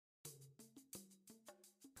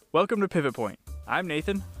Welcome to Pivot Point. I'm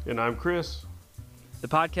Nathan. And I'm Chris. The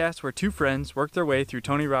podcast where two friends work their way through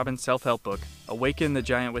Tony Robbins' self-help book, Awaken the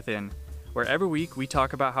Giant Within, where every week we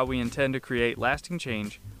talk about how we intend to create lasting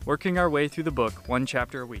change, working our way through the book one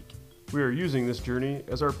chapter a week. We are using this journey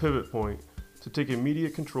as our pivot point to take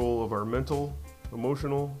immediate control of our mental,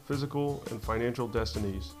 emotional, physical, and financial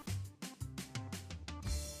destinies.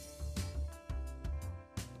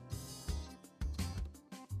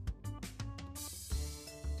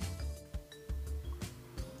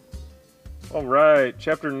 All right,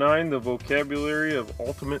 Chapter 9, The Vocabulary of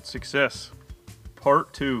Ultimate Success,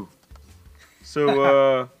 Part 2.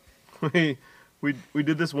 So we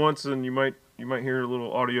did this once, and you might hear a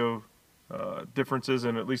little audio differences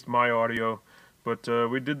in at least my audio, but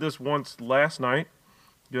we did this once last night.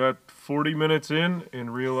 Got 40 minutes in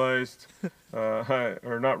and realized,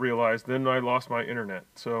 then I lost my internet,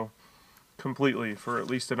 so completely for at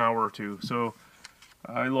least an hour or two. So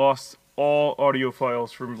I lost all audio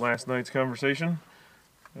files from last night's conversation,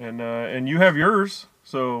 and you have yours,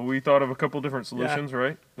 so we thought of a couple different solutions,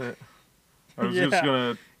 right? That I was just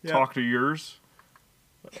gonna talk to yours.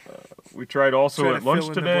 We tried also at lunch fill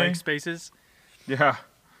in today. The blank spaces. Yeah,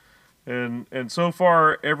 and so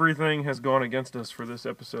far everything has gone against us for this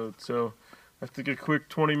episode. So I think a quick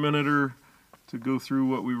 20-minute to go through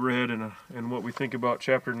what we read and what we think about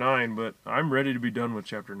Chapter 9. But I'm ready to be done with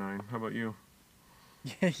Chapter 9. How about you?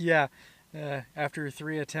 Yeah. After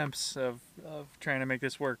 3 attempts of trying to make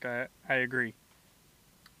this work, I agree.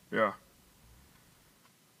 Yeah.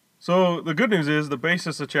 So the good news is the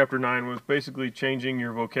basis of Chapter 9 was basically changing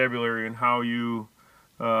your vocabulary and how you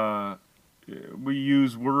we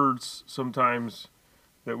use words sometimes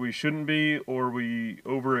that we shouldn't be, or we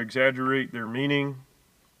over-exaggerate their meaning,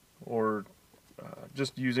 or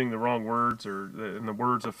just using the wrong words, and the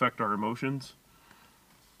words affect our emotions.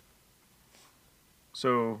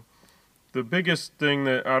 So the biggest thing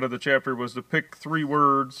that out of the chapter was to pick 3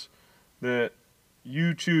 words that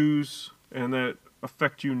you choose and that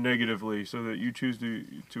affect you negatively, so that you choose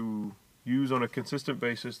to use on a consistent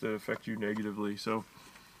basis that affect you negatively. So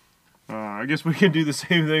I guess we can do the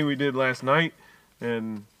same thing we did last night,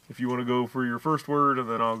 and if you want to go for your first word, and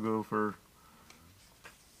then I'll go for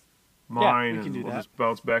mine, and we'll just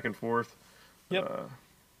bounce back and forth. Yep.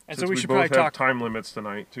 And so we should probably both have time limits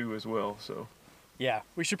tonight too, as well. So yeah,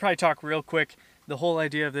 we should probably talk real quick. The whole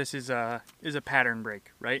idea of this is a pattern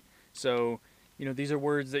break, right? So, these are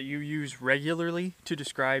words that you use regularly to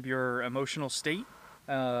describe your emotional state.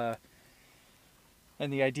 And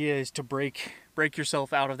the idea is to break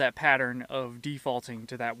yourself out of that pattern of defaulting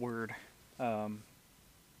to that word. And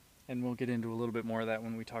we'll get into a little bit more of that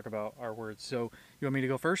when we talk about our words. So, you want me to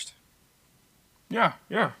go first? Yeah.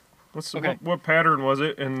 Okay. What pattern was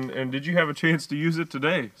it, and did you have a chance to use it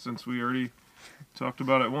today, since we already talked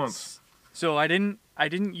about it once? So I didn't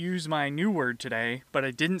use my new word today, but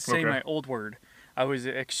I didn't say my old word. I was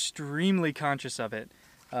extremely conscious of it,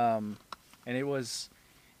 and it was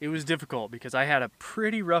difficult because I had a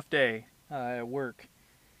pretty rough day at work.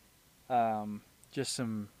 I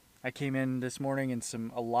came in this morning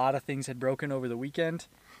and a lot of things had broken over the weekend,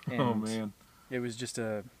 and oh man, it was just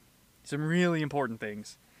some really important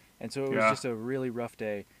things, and so it was just a really rough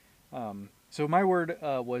day. So my word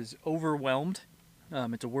was overwhelmed.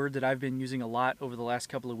 It's a word that I've been using a lot over the last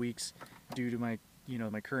couple of weeks due to my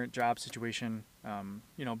current job situation,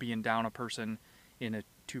 being down a person in a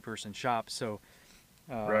 2-person shop. So,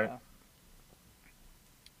 right.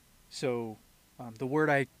 So the word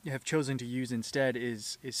I have chosen to use instead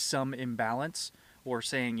is some imbalance, or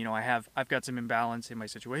saying, I've got some imbalance in my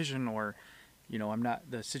situation, or,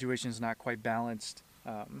 the situation is not quite balanced.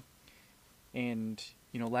 And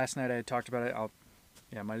last night I had talked about it.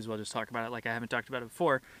 Might as well just talk about it like I haven't talked about it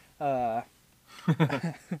before. I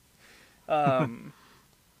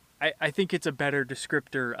think it's a better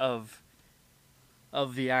descriptor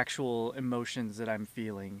of the actual emotions that I'm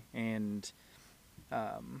feeling, and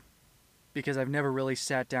because I've never really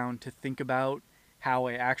sat down to think about how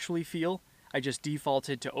I actually feel. I just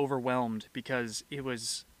defaulted to overwhelmed because it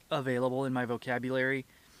was available in my vocabulary,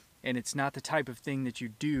 and it's not the type of thing that you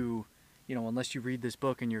do, unless you read this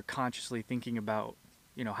book and you're consciously thinking about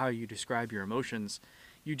how you describe your emotions.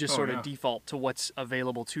 You just sort of default to what's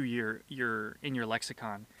available to your in your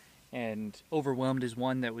lexicon. And overwhelmed is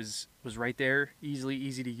one that was right there,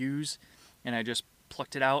 easy to use, and I just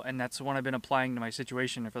plucked it out, and that's the one I've been applying to my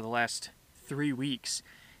situation for the last 3 weeks.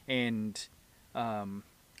 And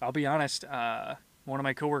I'll be honest, one of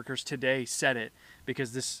my coworkers today said it,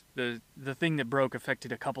 because the thing that broke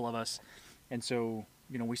affected a couple of us, and so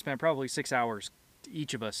we spent probably 6 hours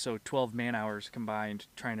each of us, so 12 man hours combined,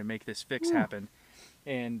 trying to make this fix happen.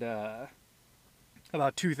 And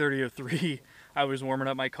about 2:30 or 3, I was warming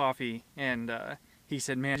up my coffee, and he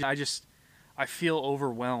said, "Man, I feel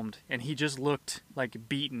overwhelmed." And he just looked like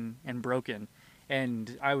beaten and broken.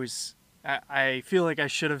 And I feel like I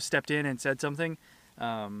should have stepped in and said something.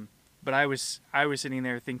 But I was sitting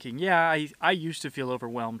there thinking, yeah, I used to feel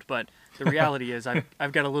overwhelmed, but the reality is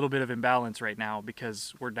I've got a little bit of imbalance right now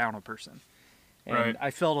because we're down a person. And Right. I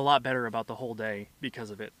felt a lot better about the whole day because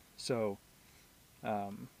of it. So,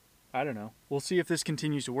 I don't know. We'll see if this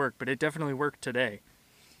continues to work, but it definitely worked today.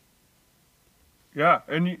 Yeah,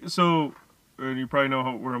 and and you probably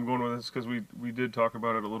know where I'm going with this because we did talk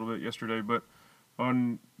about it a little bit yesterday, but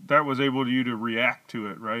on that was able to you to react to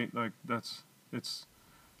it, right? Like it's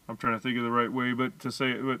I'm trying to think of the right way, but to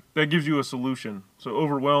say it, but that gives you a solution. So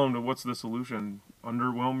overwhelmed, what's the solution?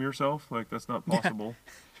 Underwhelm yourself? Like that's not possible.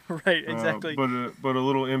 Right, exactly. But a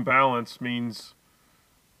little imbalance means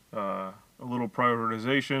a little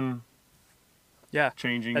prioritization, Yeah,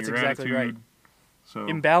 changing that's your exactly attitude. right. So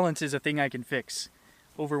Imbalance is a thing I can fix.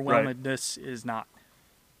 right. Overwhelmedness is not.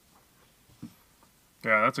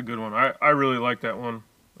 Yeah, that's a good one. I really like that one,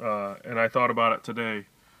 and I thought about it today.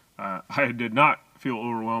 I did not feel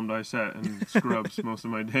overwhelmed. I sat in scrubs most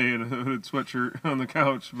of my day in a hooded sweatshirt on the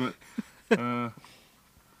couch. But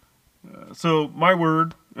so my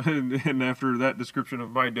word, and after that description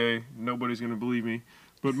of my day, nobody's going to believe me.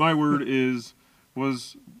 But my word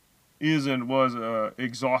was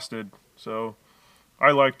exhausted. So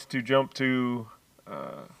I liked to jump to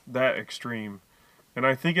that extreme. And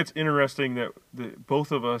I think it's interesting that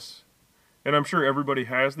both of us, and I'm sure everybody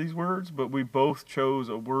has these words, but we both chose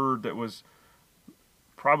a word that was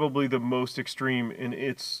probably the most extreme in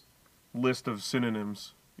its list of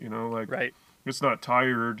synonyms. You know, like Right. it's not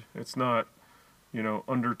tired, it's not,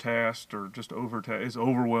 undertasked or just overtasked, it's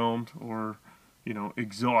overwhelmed or,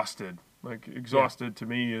 exhausted. Like exhausted to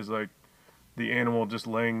me is like the animal just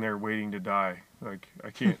laying there waiting to die. Like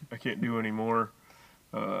I can't do anymore.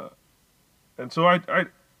 And so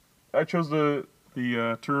I chose the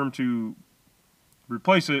term to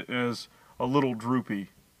replace it as a little droopy.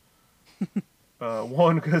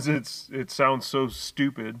 One, because it sounds so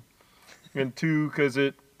stupid, and two, because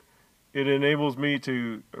it enables me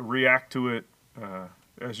to react to it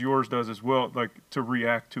as yours does as well. Like to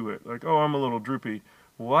react to it, like, oh, I'm a little droopy.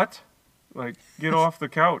 What? Like get off the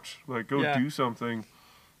couch. Like go Yeah. do something.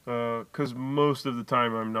 Because most of the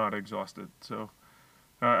time I'm not exhausted. So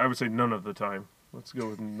I would say none of the time. Let's go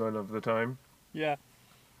with none of the time. Yeah.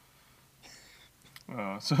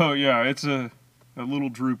 So yeah, it's a little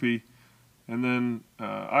droopy, and then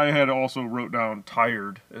I had also wrote down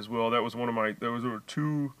tired as well. That was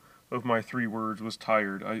two of my three words was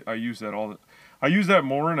tired. I use that I use that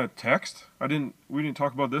more in a text. We didn't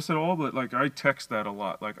talk about this at all, but like I text that a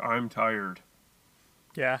lot. Like I'm tired.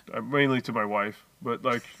 Yeah. Mainly to my wife, but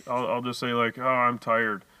like I'll just say like, oh, I'm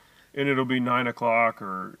tired, and it'll be 9 o'clock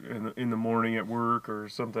or in the morning at work or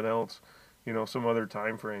something else, some other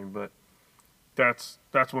time frame. But that's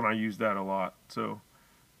when I use that a lot. So,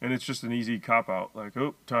 and it's just an easy cop out. Like,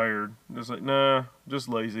 oh, tired. Just like, nah, just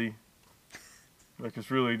lazy. Like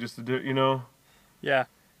it's really just Yeah.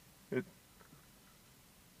 it.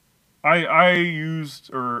 I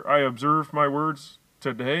observed my words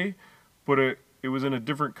today, but it was in a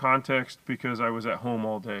different context because I was at home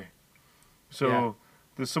all day. So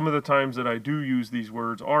some of the times that I do use these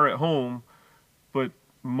words are at home, but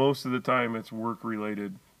most of the time it's work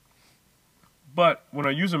related. But when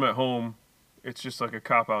I use them at home, it's just like a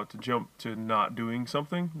cop out to jump to not doing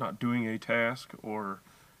something, not doing a task or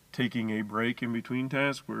taking a break in between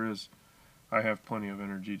tasks, whereas I have plenty of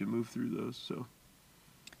energy to move through those.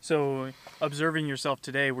 So observing yourself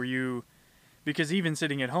today, because even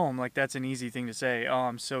sitting at home, like that's an easy thing to say, oh,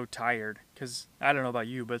 I'm so tired. Because I don't know about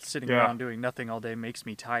you, but sitting around doing nothing all day makes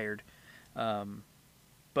me tired.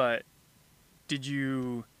 But did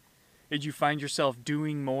you find yourself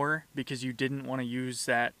doing more because you didn't want to use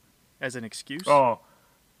that as an excuse? Oh,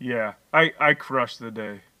 yeah. I crushed the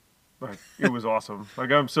day. Like it was awesome.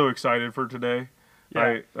 Like I'm so excited for today.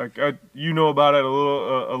 Yeah. You know about it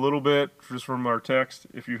a little bit just from our text.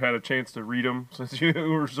 If you had a chance to read them, since you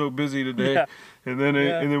were so busy today, Yeah. and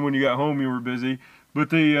then when you got home, you were busy.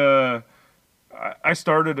 But I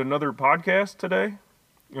started another podcast today,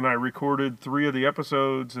 and I recorded 3 of the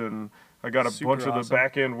episodes, and I got a bunch of the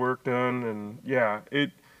back end work done, and yeah,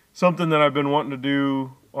 something that I've been wanting to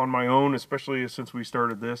do on my own, especially since we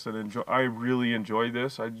started this, and I really enjoy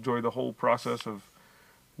this. I enjoy the whole process of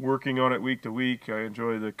working on it week to week. I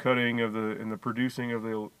enjoy the cutting and the producing of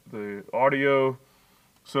the audio.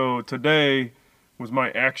 So today, was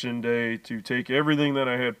my action day to take everything that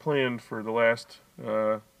I had planned for the last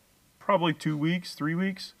probably 2 weeks, 3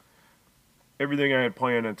 weeks, everything I had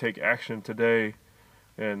planned, and take action today.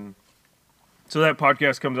 And so that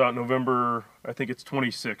podcast comes out November, I think it's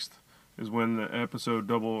 26th is when the episode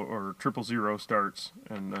 000 starts.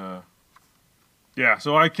 And yeah,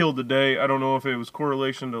 so I killed the day. I don't know if it was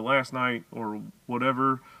correlation to last night or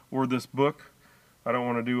whatever, or this book. I don't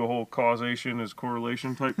want to do a whole causation as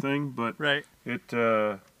correlation type thing, but Right.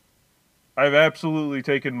 I've absolutely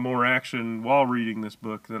taken more action while reading this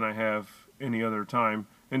book than I have any other time,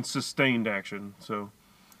 and sustained action. So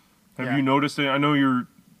have you noticed it? I know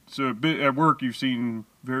so a bit at work you've seen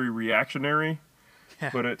very reactionary,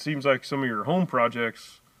 but it seems like some of your home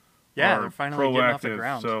projects are they're finally proactive. getting off the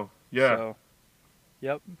ground. So yeah. So,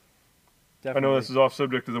 yep. Definitely. I know this is off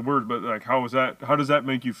subject of the word, but like, how does that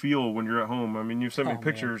make you feel when you're at home? I mean, you've sent me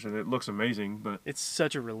pictures and it looks amazing, but it's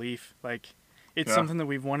such a relief. Like, it's something that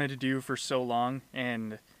we've wanted to do for so long,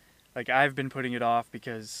 and like I've been putting it off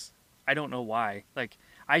because I don't know why. Like,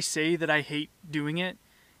 I say that I hate doing it,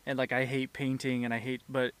 and like I hate painting,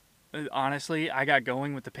 but honestly, I got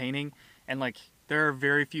going with the painting, and like there are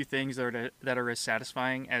very few things that are as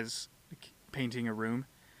satisfying as painting a room.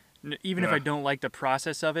 Even if I don't like the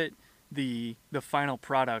process of it, the final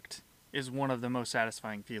product is one of the most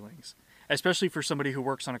satisfying feelings, especially for somebody who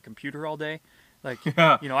works on a computer all day. Like,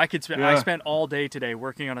 I spent all day today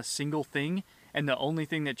working on a single thing, and the only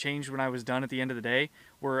thing that changed when I was done at the end of the day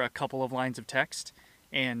were a couple of lines of text,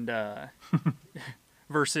 and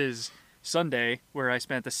versus Sunday where I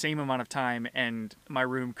spent the same amount of time and my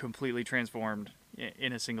room completely transformed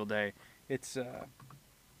in a single day. It's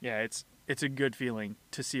a good feeling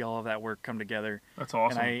to see all of that work come together. That's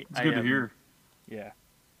awesome. It's good to hear. Yeah.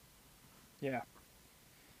 Yeah.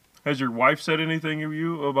 Has your wife said anything to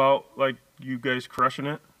you about like you guys crushing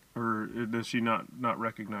it, or does she not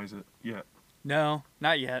recognize it yet? No,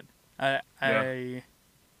 not yet. I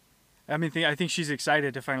think she's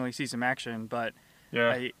excited to finally see some action, but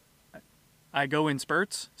I go in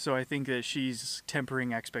spurts, so I think that she's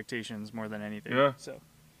tempering expectations more than anything. Yeah.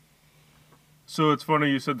 So it's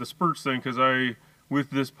funny you said the spurts thing, because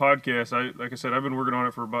with this podcast, like I said, I've been working on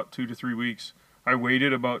it for about 2 to 3 weeks. I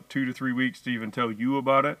waited about 2 to 3 weeks to even tell you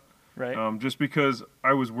about it. Right. Just because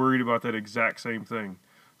I was worried about that exact same thing.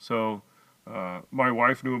 So my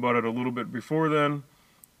wife knew about it a little bit before then,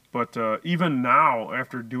 but even now,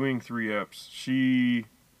 after doing 3 eps, she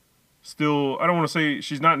still, I don't want to say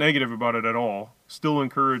she's not negative about it at all, still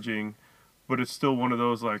encouraging, but it's still one of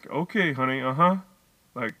those like, okay, honey,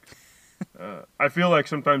 like, I feel like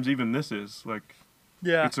sometimes even this is like,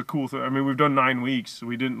 it's a cool thing. I mean, we've done 9 weeks.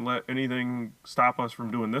 We didn't let anything stop us from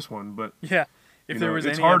doing this one, but if there was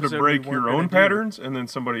it's any hard to episode break we your weren't own gonna do- patterns and then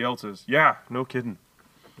somebody else's. Yeah, no kidding.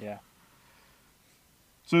 Yeah.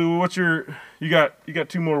 So what's you got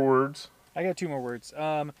 2 more words. I got 2 more words.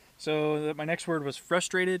 So my next word was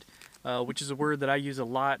frustrated, which is a word that I use a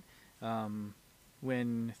lot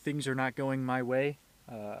when things are not going my way.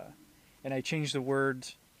 And I changed the word.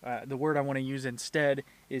 The word I want to use instead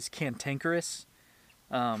is cantankerous.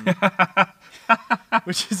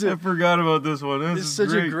 Which is I forgot about this one. This is such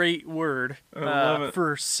great. a great word I love it.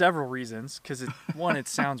 for several reasons. Because it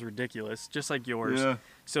sounds ridiculous, just like yours. Yeah.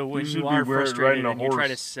 So when should you be are riding frustrated a and you try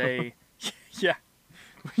to horse. say,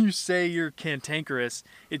 when you say you're cantankerous,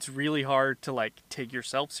 it's really hard to like take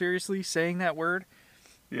yourself seriously saying that word.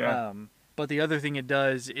 Yeah. But the other thing it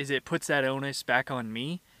does is it puts that onus back on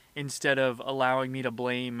me instead of allowing me to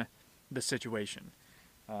blame the situation.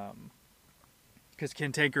 Because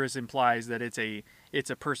cantankerous implies that it's a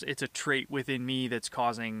trait within me that's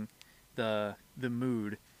causing the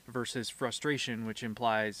mood, versus frustration, which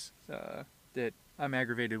implies that I'm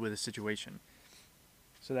aggravated with a situation.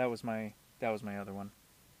 So that was my other one.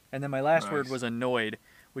 And then my last word was annoyed,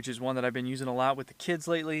 which is one that I've been using a lot with the kids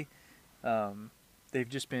lately. They've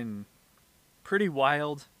just been pretty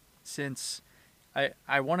wild since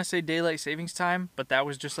I want to say daylight savings time, but that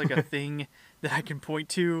was just like a thing that I can point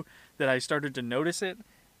to that I started to notice it.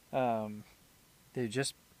 They've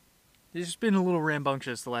just been a little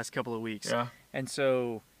rambunctious the last couple of weeks. Yeah. And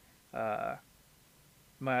so the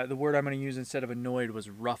word I'm going to use instead of annoyed was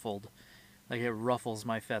ruffled. Like, it ruffles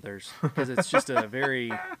my feathers, because it's just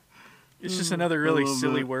it's just another really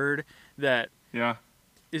silly word that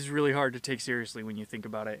is really hard to take seriously when you think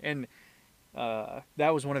about it. And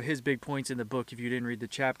that was one of his big points in the book. If you didn't read the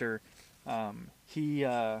chapter, he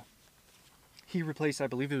replaced, I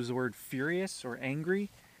believe it was the word furious or angry,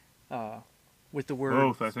 with the word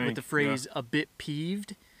Both, I think. with the phrase a bit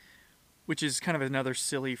peeved, which is kind of another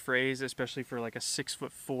silly phrase, especially for like a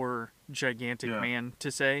 6'4" gigantic man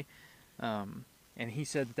to say. And he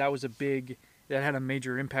said that was that had a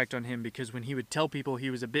major impact on him, because when he would tell people he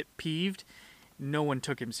was a bit peeved, no one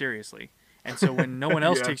took him seriously. And so when no one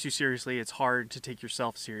else Yeah. takes you seriously, it's hard to take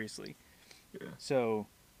yourself seriously. Yeah. So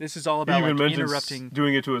this is all He about even like mentioned interrupting.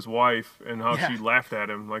 doing it to his wife and how Yeah. she laughed at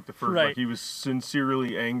him like the first, Right. like he was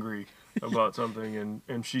sincerely angry about something,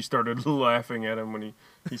 and she started laughing at him when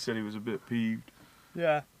he said he was a bit peeved.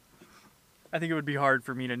 Yeah. I think it would be hard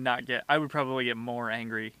for me to not get. I would probably get more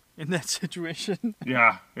angry in that situation.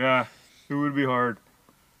 Yeah, it would be hard.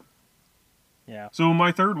 Yeah. So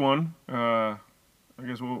my third one, I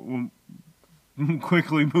guess we'll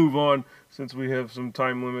quickly move on since we have some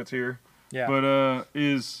time limits here. Yeah. But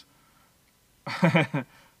is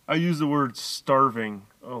I use the word starving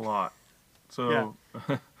a lot. So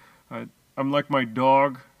I'm like my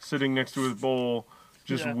dog sitting next to his bowl,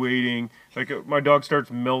 just waiting. Like my dog starts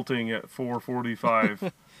melting at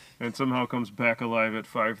 4:45, and somehow comes back alive at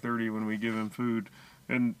 5:30 when we give him food.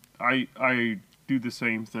 And I do the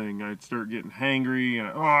same thing. I'd start getting hangry, and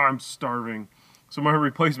I'm starving. So my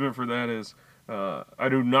replacement for that is I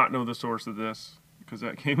do not know the source of this because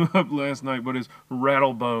that came up last night, but is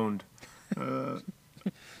rattle-boned.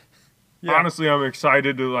 Honestly, I'm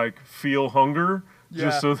excited to like feel hunger.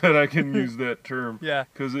 Just so that I can use that term. Yeah.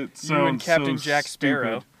 Because it sounds you and Captain so Jack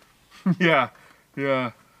Sparrow. Yeah.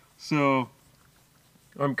 So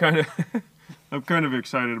I'm kind of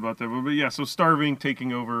excited about that. But yeah, so starving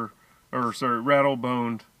taking over, or sorry,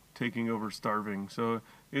 rattle-boned taking over starving. So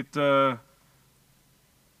it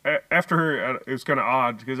after it was kind of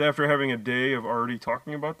odd because after having a day of already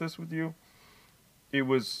talking about this with you,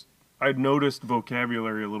 I'd noticed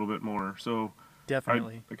vocabulary a little bit more. So.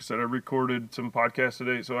 Definitely. Like I said, I recorded some podcasts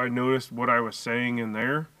today, so I noticed what I was saying in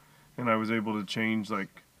there, and I was able to change,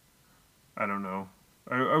 like, I don't know.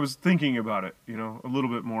 I was thinking about it, a little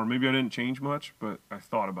bit more. Maybe I didn't change much, but I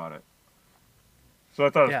thought about it. So I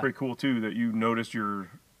thought it was pretty cool, too, that you noticed your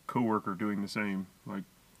coworker doing the same. Like,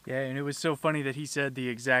 yeah, and it was so funny that he said the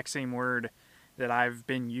exact same word that I've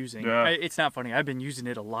been using. Yeah. It's not funny. I've been using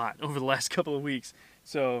it a lot over the last couple of weeks.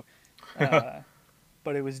 So...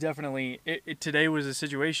 but it was definitely today was a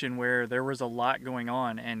situation where there was a lot going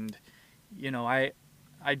on, and I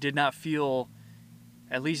did not feel,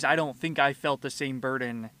 at least I don't think I felt the same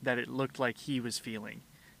burden that it looked like he was feeling,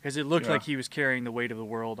 because it looked like he was carrying the weight of the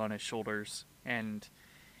world on his shoulders, and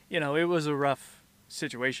it was a rough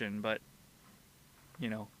situation, but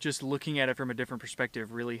just looking at it from a different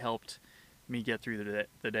perspective really helped me get through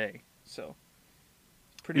the day. So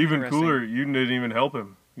pretty even interesting. cooler, you didn't even help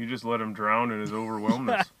him. You just let him drown in his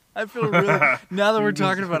overwhelmness. I feel really, now that we're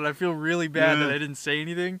talking about it, I feel really bad that I didn't say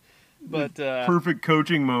anything. But perfect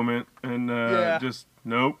coaching moment, and just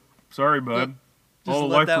nope. Sorry, bud. All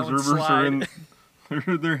the life preservers are in.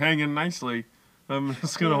 They're hanging nicely. I'm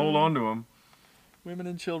just gonna hold on to them. Women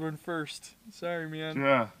and children first. Sorry, man.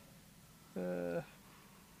 Yeah.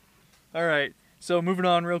 All right. So moving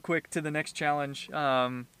on real quick to the next challenge.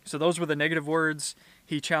 So those were the negative words.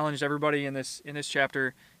 He challenged everybody in this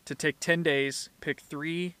chapter to take 10 days, pick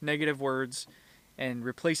 3 negative words, and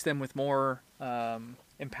replace them with more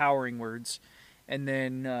empowering words, and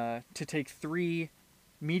then to take 3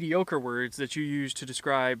 mediocre words that you use to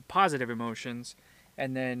describe positive emotions,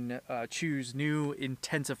 and then choose new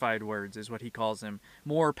intensified words, is what he calls them,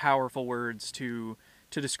 more powerful words to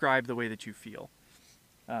describe the way that you feel.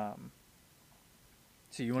 So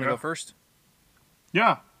you want to go first?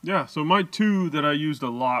 Yeah. So my 2 that I used a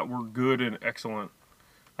lot were good and excellent.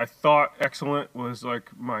 I thought excellent was like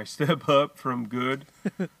my step up from good,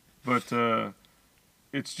 but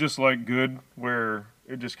it's just like good where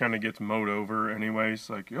it just kind of gets mowed over anyways.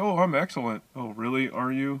 Like, oh, I'm excellent. Oh, really?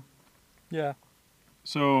 Are you? Yeah.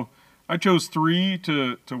 So I chose 3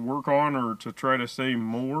 to work on or to try to say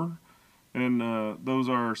more, and those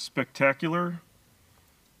are spectacular,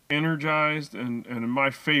 energized, and my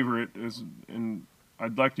favorite is, and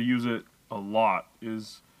I'd like to use it a lot,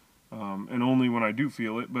 is, and only when I do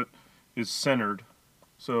feel it, but is centered.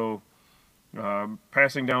 So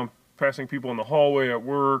passing people in the hallway at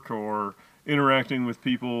work, or interacting with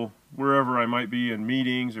people wherever I might be in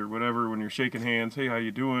meetings or whatever, when you're shaking hands, hey, how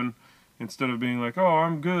you doing? Instead of being like, oh,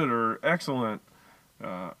 I'm good or excellent,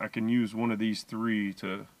 I can use one of these 3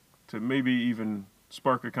 to maybe even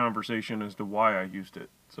spark a conversation as to why I used it.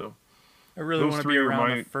 So I really want to be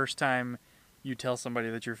around the first time you tell somebody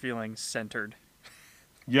that you're feeling centered.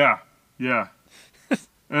 Yeah.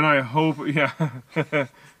 And I hope,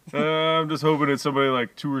 I'm just hoping it's somebody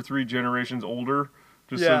like 2 or 3 generations older,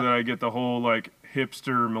 just so that I get the whole like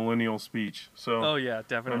hipster millennial speech. So oh yeah,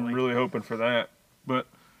 definitely. I'm really hoping for that. But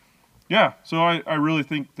yeah, so I really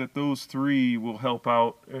think that those 3 will help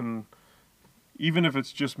out, and even if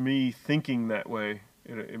it's just me thinking that way,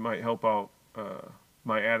 it might help out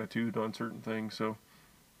my attitude on certain things. So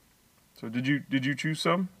did you choose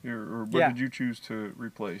some, or what Yeah. did you choose to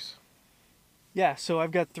replace? Yeah, so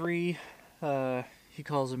I've got three, he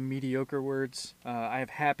calls them mediocre words. I have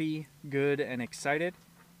happy, good, and excited.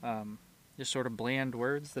 Just sort of bland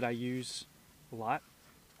words that I use a lot.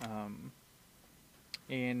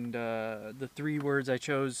 And the three words I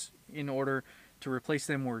chose in order to replace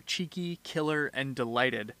them were cheeky, killer, and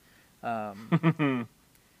delighted.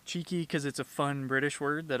 Cheeky because it's a fun British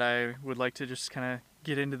word that I would like to just kind of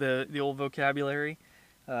get into the old vocabulary.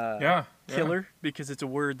 Yeah. Killer because it's a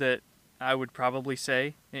word that I would probably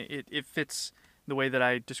say. It fits the way that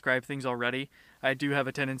I describe things already. I do have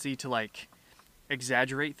a tendency to like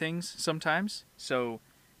exaggerate things sometimes, so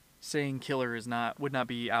saying killer would not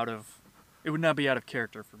be out of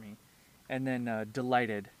character for me. And then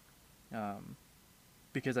delighted,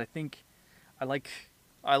 because I think I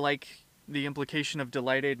like the implication of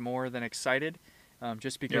delighted more than excited,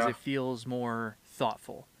 just because Yeah. it feels more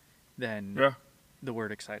thoughtful than Yeah. the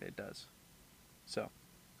word excited does. So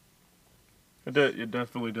It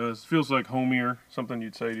definitely does. Feels like homier, something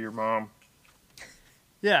you'd say to your mom.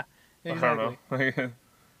 yeah, exactly. I don't know.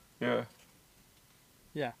 Yeah.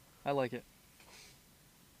 Yeah, I like it.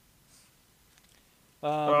 So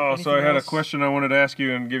I had a Else? question I wanted to ask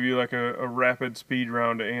you and give you like a rapid speed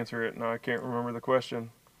round to answer it. Now I can't remember the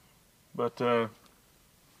question, but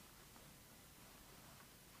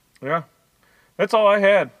yeah, that's all I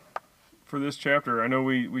had for this chapter. I know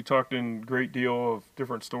we talked in great deal of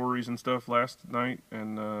different stories and stuff last night,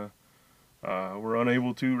 and we're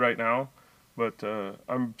unable to right now, but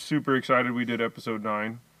I'm super excited we did episode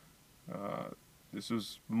 9. This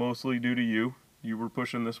was mostly due to you. You were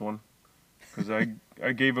pushing this one because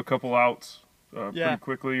I gave a couple outs Yeah. pretty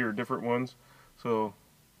quickly, or different ones. So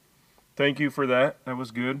thank you for that. That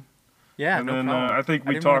was good. Yeah, And no then problem. I think I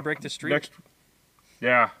we didn't want to talked break the streak. next.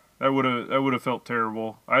 Yeah, that would have felt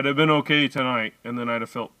terrible. I'd have been okay tonight, and then I'd have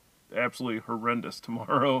felt absolutely horrendous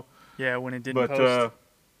tomorrow. Yeah, when it didn't But post.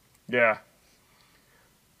 yeah.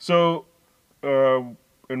 So,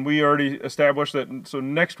 and we already established that. So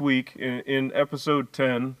next week in episode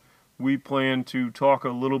 10, we plan to talk a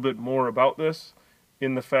little bit more about this,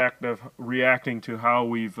 in the fact of reacting to how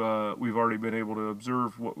we've already been able to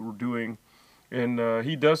observe what we're doing. And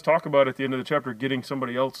he does talk about at the end of the chapter getting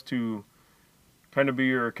somebody else to kind of be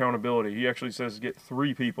your accountability. He actually says get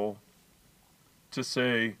 3 people to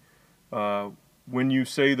say, when you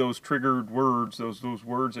say those triggered words, those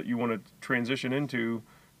words that you want to transition into,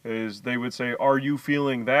 is they would say, are you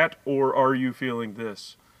feeling that, or are you feeling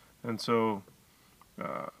this? And so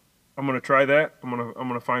I'm going to try that. I'm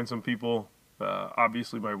going to find some people.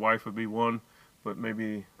 Obviously my wife would be one, but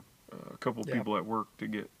maybe a couple people at work to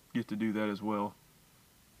get to do that as well.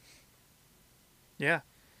 Yeah.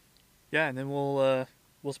 Yeah, and then we'll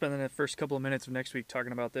spend the first couple of minutes of next week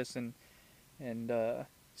talking about this and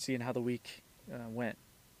seeing how the week went,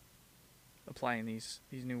 applying these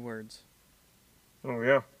new words. Oh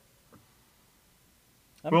yeah.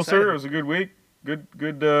 I'm well, excited. sir, it was a good week.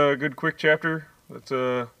 Good quick chapter. That's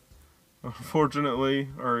unfortunately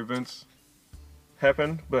our events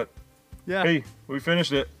happened, but Yeah. hey, we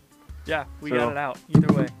finished it. Yeah, we got it out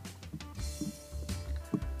either way.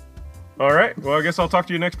 All right. Well, I guess I'll talk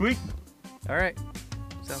to you next week. All right.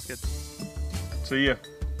 Sounds good. See ya.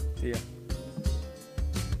 See ya.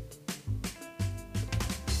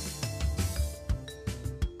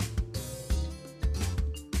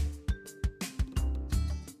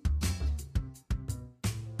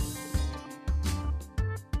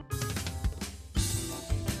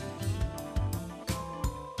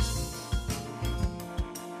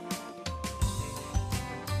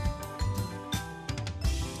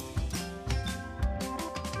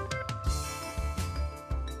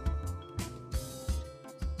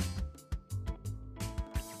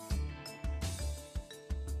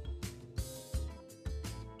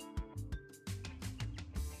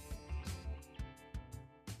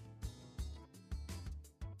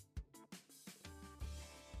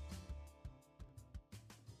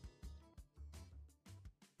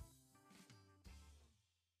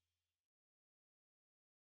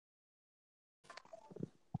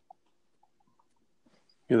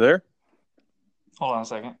 You there? Hold on a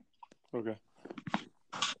second. Okay.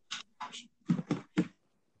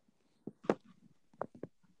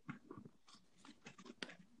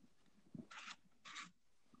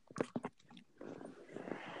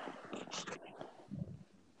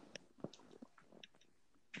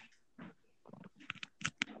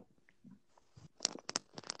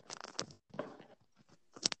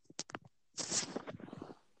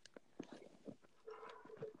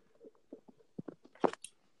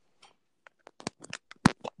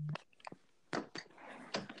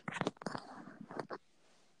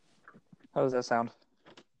 How does that sound?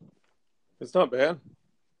 It's not bad.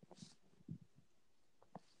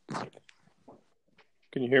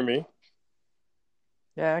 Can you hear me?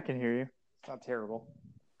 Yeah, I can hear you. It's not terrible.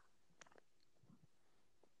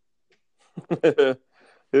 It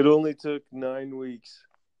only took 9 weeks.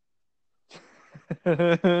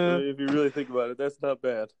 If you really think about it, that's not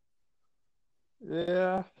bad.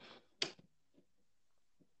 Yeah.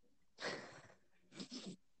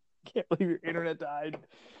 Can't believe your internet died.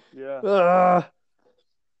 Yeah. Ugh.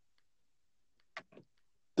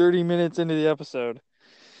 30 minutes into the episode.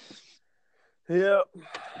 Yeah.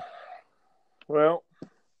 Well,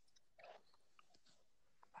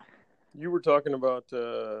 you were talking about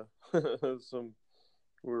where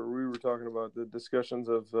we were talking about the discussions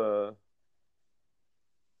of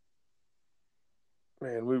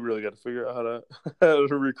man, we really got to figure out how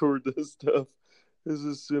to record this stuff. This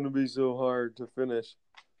is going to be so hard to finish.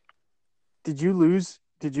 Did you lose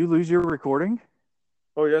your recording?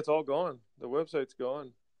 Oh yeah, it's all gone. The website's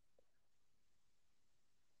gone.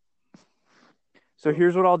 So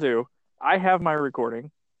here's what I'll do. I have my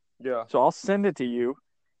recording, Yeah. so I'll send it to you,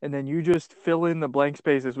 and then you just fill in the blank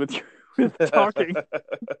spaces with talking.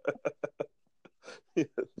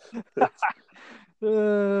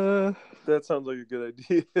 That sounds like a good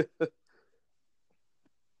idea.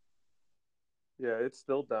 Yeah, it's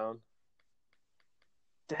still down.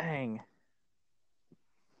 Dang.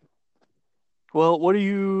 Well, do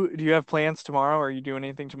you have plans tomorrow? Are you doing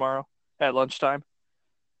anything tomorrow at lunchtime?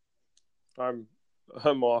 I'm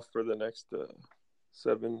off for the next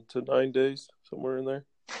 7 to 9 days, somewhere in there.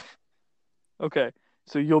 Okay.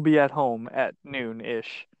 So you'll be at home at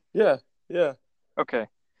noon-ish. Yeah, yeah. Okay.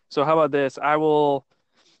 So how about this? I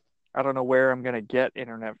don't know where I'm gonna get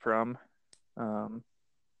internet from. Um,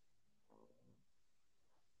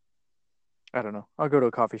 I don't know. I'll go to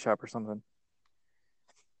a coffee shop or something.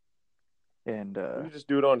 And We could just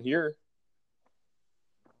do it on here.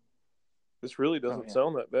 This really doesn't yeah.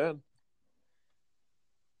 sound that bad.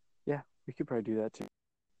 Yeah, we could probably do that too.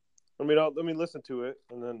 I mean, let me listen to it,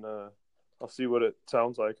 and then I'll see what it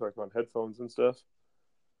sounds like on headphones and stuff.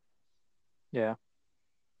 Yeah.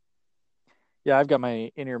 Yeah, I've got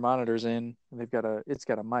my in-ear monitors in, and it's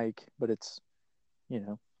got a mic, but it's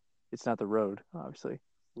it's not the Rode, obviously.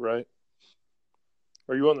 Right.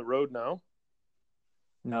 Are you on the road now?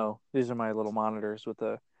 No, these are my little monitors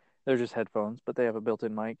they're just headphones, but they have a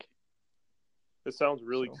built-in mic. It sounds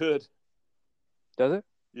really good. Does it?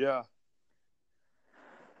 Yeah.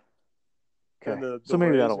 Okay. And the So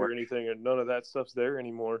maybe delays that'll or work. anything, and none of that stuff's there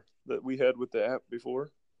anymore that we had with the app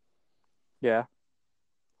before. Yeah.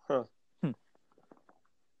 Huh. Hmm.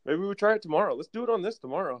 Maybe we try it tomorrow. Let's do it on this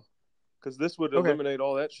tomorrow, because this would Okay. eliminate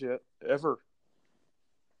all that shit ever.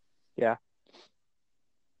 Yeah.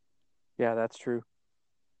 Yeah, that's true.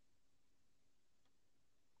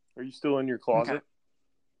 Are you still in your closet? Okay.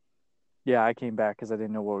 Yeah, I came back because I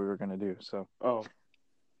didn't know what we were gonna do. So. Oh.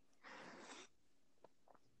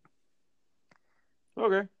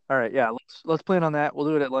 Okay. All right. Yeah. Let's plan on that. We'll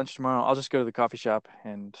do it at lunch tomorrow. I'll just go to the coffee shop,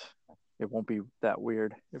 and it won't be that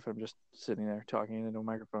weird if I'm just sitting there talking into a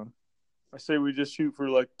microphone. I say we just shoot for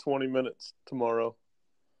like 20 minutes tomorrow.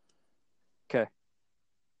 Okay.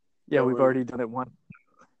 Yeah, we've already done it once.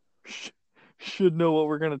 Should know what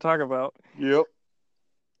we're gonna talk about. Yep.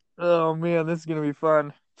 Oh man, this is gonna be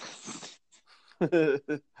fun.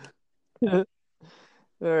 All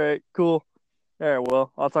right, cool. All right,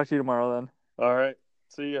 well, I'll talk to you tomorrow then. All right.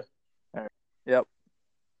 See ya. All right. Yep.